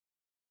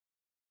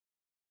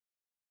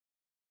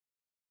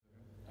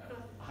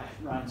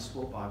Ryan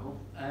Sport Bible.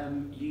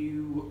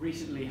 You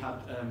recently had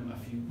a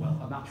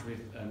match with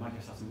Micah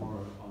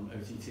Satomura on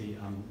OTT,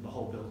 and the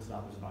whole build to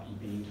that was about you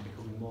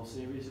becoming more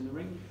serious in the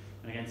ring.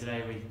 And again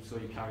today we saw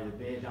you carry the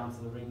beer down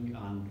to the ring,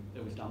 and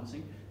there was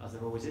dancing, as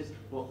there always is,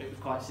 but it was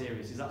quite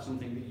serious. Is that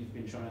something that you've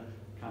been trying to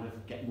kind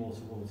of get more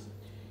towards?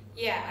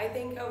 Yeah, I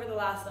think over the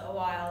last little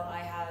while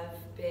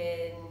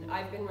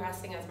I've been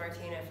wrestling as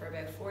Martina for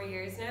about 4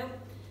 years now,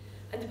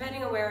 and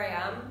depending on where I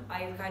am,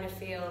 I kind of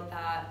feel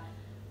that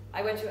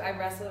I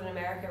wrestled in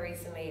America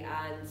recently,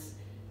 and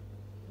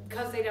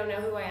because they don't know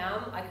who I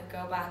am, I could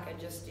go back and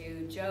just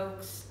do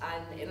jokes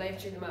and like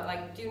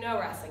do no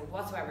wrestling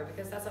whatsoever,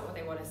 because that's not what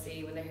they want to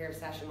see when they hear of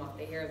Session Moth.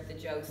 They hear of the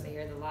jokes, they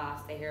hear the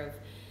laughs, they hear of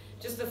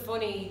just the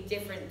funny,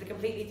 the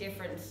completely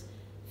different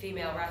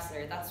female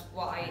wrestler. That's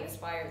what I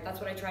aspire,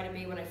 that's what I try to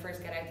be when I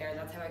first get out there, and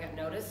that's how I got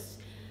noticed.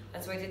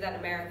 And so I did that in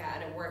America,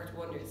 and it worked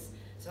wonders.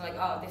 So like,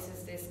 oh, this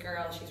is this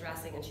girl, she's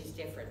wrestling and she's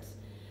different.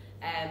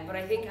 But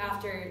I think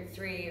after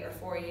 3 or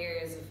 4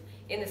 years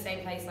in the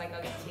same place like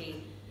OTT,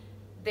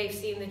 they've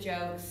seen the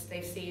jokes,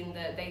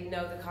 they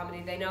know the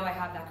comedy, they know I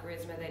have that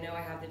charisma, they know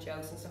I have the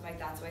jokes and stuff like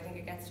that. So I think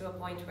it gets to a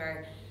point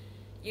where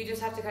you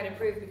just have to kind of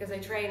prove, because I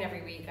train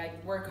every week, I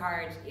work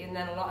hard, and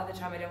then a lot of the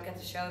time I don't get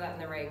to show that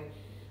in the ring.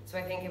 So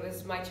I think it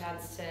was my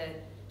chance to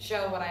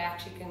show what I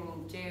actually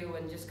can do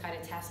and just kind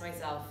of test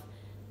myself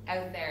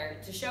out there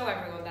to show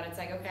everyone that it's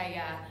like, okay,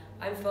 yeah,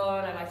 I'm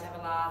fun, I like to have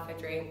a laugh, I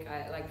drink,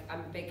 I'm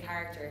a big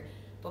character,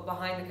 but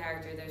behind the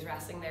character there's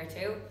wrestling there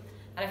too.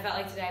 And I felt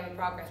like today with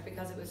Progress,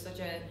 because it was such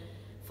a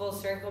full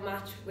circle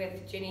match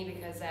with Ginny,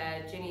 because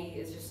Ginny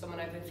is just someone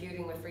I've been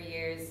feuding with for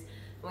years,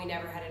 and we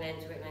never had an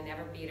end to it, and I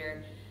never beat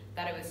her,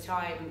 that it was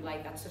time,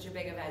 like at such a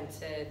big event,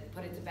 to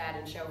put it to bed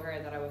and show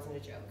her that I wasn't a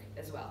joke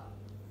as well.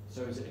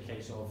 So is it a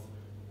case of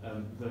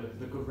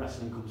the good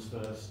wrestling comes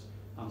first,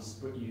 and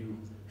you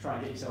try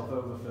and get yourself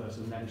over first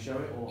and then show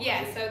it? Or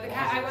yeah, so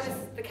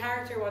the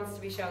character wants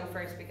to be shown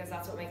first, because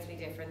that's what makes me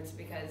different,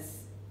 because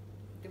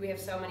we have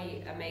so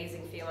many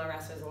amazing female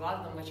wrestlers, a lot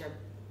of them which are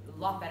a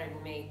lot better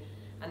than me,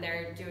 and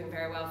they're doing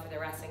very well for their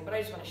wrestling, but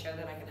I just want to show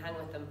that I can hang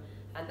with them,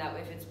 and that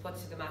if it's put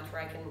to the match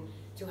where I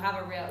can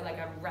have a real, like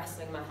a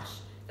wrestling match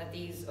that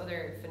these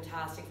other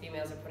fantastic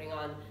females are putting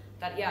on,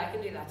 that yeah, I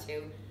can do that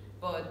too.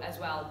 But as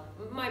well,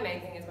 my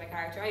main thing is my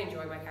character. I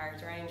enjoy my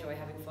character, I enjoy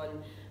having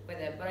fun with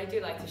it, but I do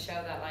like to show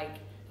that, like,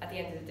 at the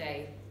end of the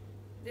day,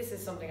 this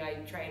is something I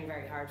train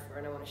very hard for,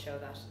 and I want to show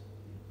that.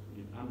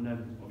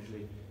 And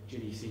obviously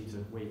Ginny seemed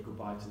to wave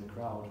goodbye to the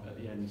crowd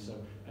at the end, so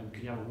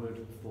can you have a word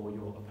for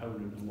your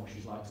opponent and what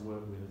she's like to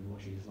work with, and what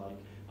she's like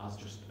as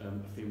just a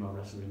female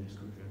wrestler in this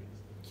country, I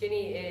guess?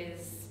 Ginny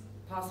is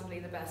possibly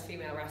the best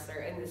female wrestler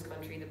in this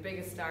country, the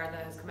biggest star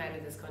that has come out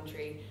of this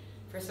country.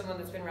 For someone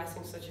that's been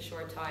wrestling such a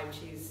short time,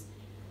 she's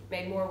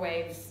made more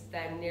waves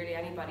than nearly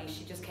anybody.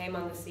 She just came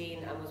on the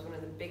scene and was one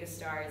of the biggest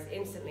stars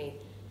instantly.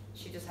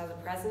 She just has a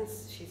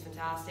presence, she's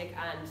fantastic,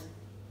 and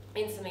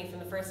instantly from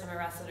the first time I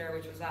wrestled her,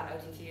 which was at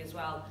OTT as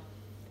well,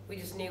 we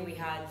just knew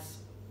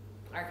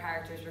our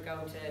characters were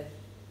going to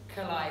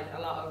collide a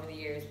lot over the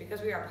years,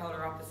 because we are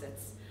polar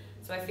opposites.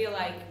 So I feel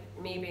like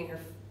me being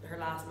her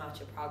last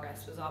match at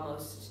Progress was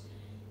almost,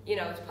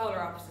 it's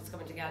polar opposites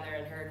coming together,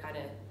 and her kind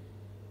of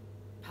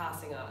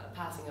passing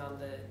on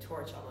the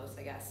torch almost,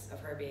 I guess, of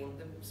her being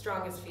the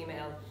strongest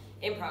female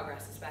in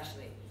Progress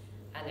especially,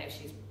 and now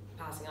she's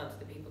passing on to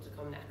the people to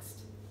come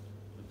next.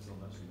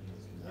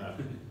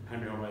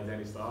 Henry Holloway's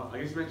Any Star. I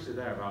guess you mentioned it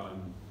there about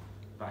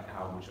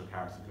how much your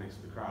character connects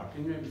with the crowd.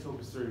 Can you maybe talk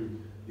us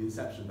through the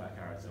inception of that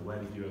character? Where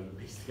did you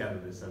piece together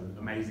this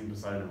amazing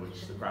persona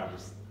which the crowd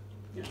just,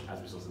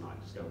 as we saw tonight,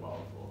 just go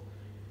wild for?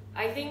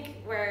 I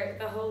think where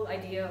the whole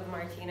idea of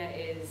Martina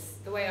is,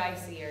 the way I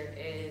see her,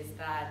 is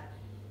that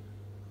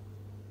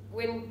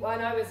when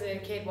I was a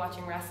kid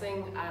watching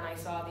wrestling and I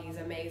saw these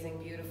amazing,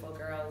 beautiful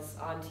girls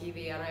on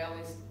TV, and I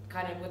always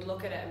kind of would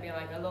look at it and be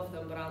like, I love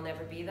them, but I'll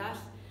never be that.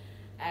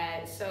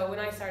 So when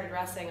I started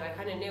wrestling, I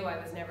kind of knew I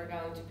was never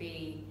going to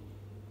be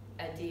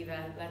a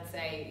diva, let's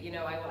say.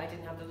 I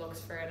didn't have the looks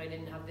for it, I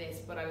didn't have this,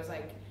 but I was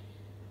like,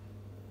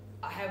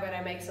 how about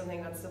I make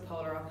something that's the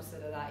polar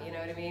opposite of that, you know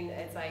what I mean?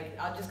 It's like,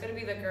 I'm just going to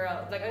be the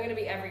girl, like I'm going to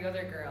be every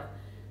other girl.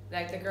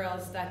 Like the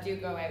girls that do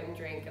go out and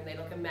drink and they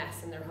look a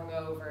mess and they're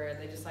hungover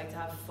and they just like to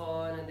have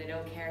fun and they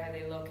don't care how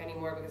they look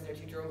anymore because they're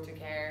too drunk to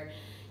care.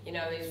 They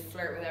just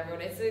flirt with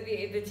everyone. It's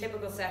the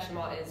typical Session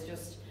Moth is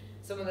just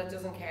someone that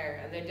doesn't care,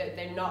 and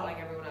they're not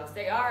like everyone else.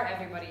 They are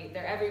everybody.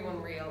 They're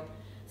everyone real.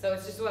 So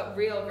it's just what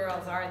real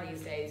girls are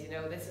these days.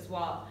 This is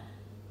what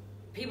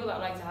people that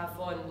like to have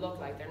fun look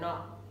like. They're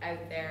not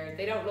out there.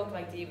 They don't look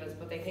like divas,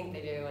 but they think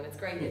they do, and it's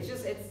great. It's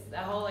the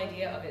whole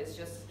idea of it is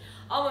just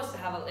almost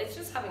it's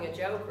just having a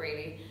joke,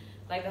 really.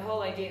 Like the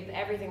whole idea,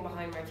 everything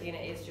behind Martina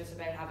is just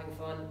about having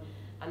fun,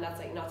 and that's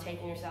like not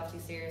taking yourself too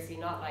seriously,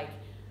 not like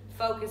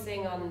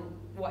focusing on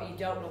what you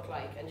don't look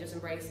like, and just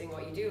embracing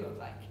what you do look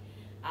like,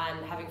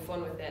 and having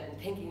fun with it, and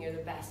thinking you're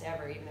the best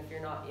ever, even if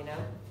you're not,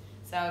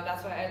 So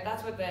that's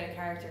what the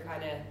character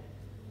kind of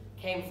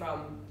came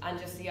from, and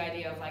just the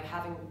idea of like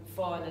having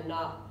fun and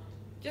not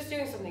just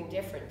doing something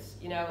different.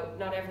 You know,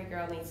 not every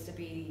girl needs to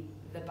be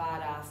the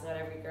badass, not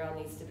every girl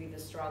needs to be the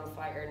strong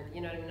fighter,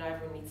 you know what I mean? Not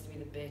everyone needs to be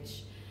the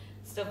bitch.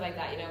 Stuff like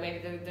that, you know, maybe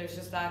there's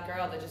just that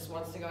girl that just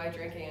wants to go out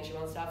drinking and she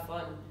wants to have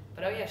fun.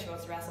 But oh yeah, she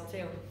wants to wrestle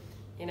too,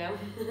 you know?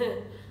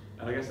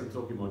 And I guess I'm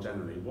talking more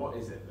generally, what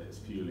is it that's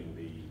fueling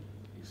the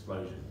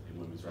explosion in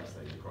women's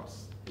wrestling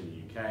across in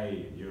the UK,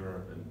 in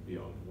Europe and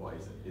beyond? What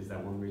is it? Is there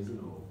one reason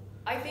or?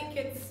 I think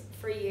it's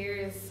for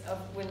years of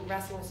when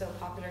wrestling was so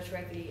popular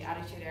throughout the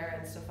Attitude Era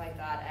and stuff like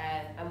that,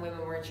 and women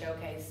weren't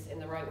showcased in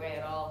the right way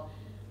at all.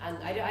 And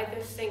I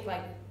just think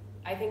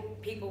I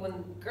think people,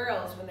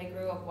 girls, when they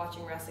grew up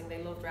watching wrestling,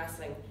 they loved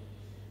wrestling.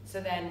 So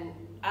then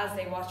as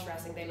they watched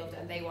wrestling, they loved it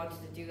and they wanted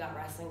to do that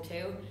wrestling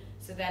too.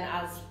 So then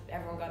as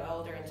everyone got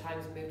older and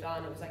times moved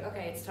on, it was like,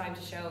 okay, it's time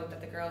to show that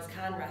the girls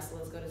can wrestle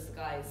as good as the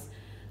guys.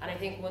 And I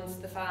think once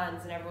the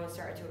fans and everyone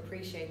started to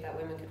appreciate that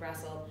women could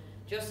wrestle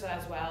just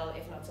as well,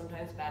 if not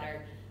sometimes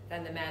better,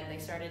 than the men, they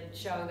started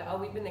showing that, oh,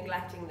 we've been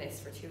neglecting this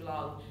for too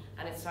long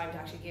and it's time to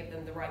actually give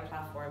them the right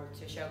platform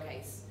to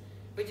showcase.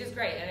 Which is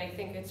great, and I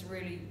think it's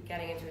really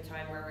getting into a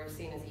time where we're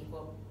seen as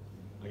equal.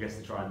 I guess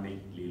to try and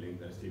neatly link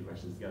those two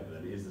questions together,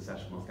 then, is the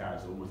Session Moth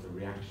character almost a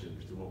reaction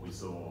to what we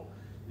saw,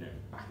 you know,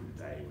 back in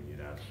the day when you'd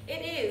have?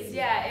 It is,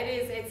 yeah, it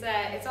is.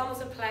 It's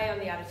almost a play on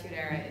the Attitude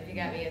Era, if you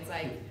get me. It's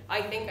like,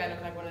 I think I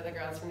look like one of the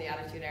girls from the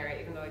Attitude Era,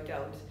 even though I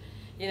don't.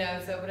 You know,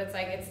 so, but it's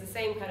like, it's the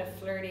same kind of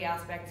flirty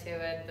aspect to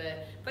it,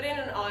 but in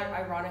an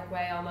ironic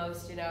way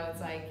almost, you know, it's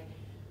like,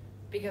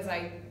 because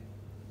I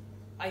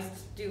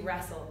do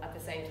wrestle at the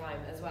same time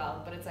as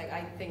well, but it's like,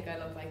 I think I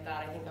look like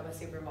that. I think I'm a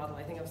supermodel.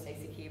 I think I'm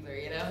Stacey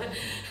Keebler, you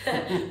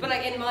know. But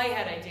like in my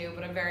head I do,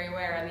 but I'm very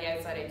aware on the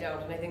outside I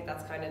don't, and I think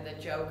that's kind of the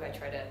joke I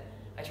try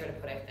to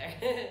put out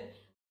there.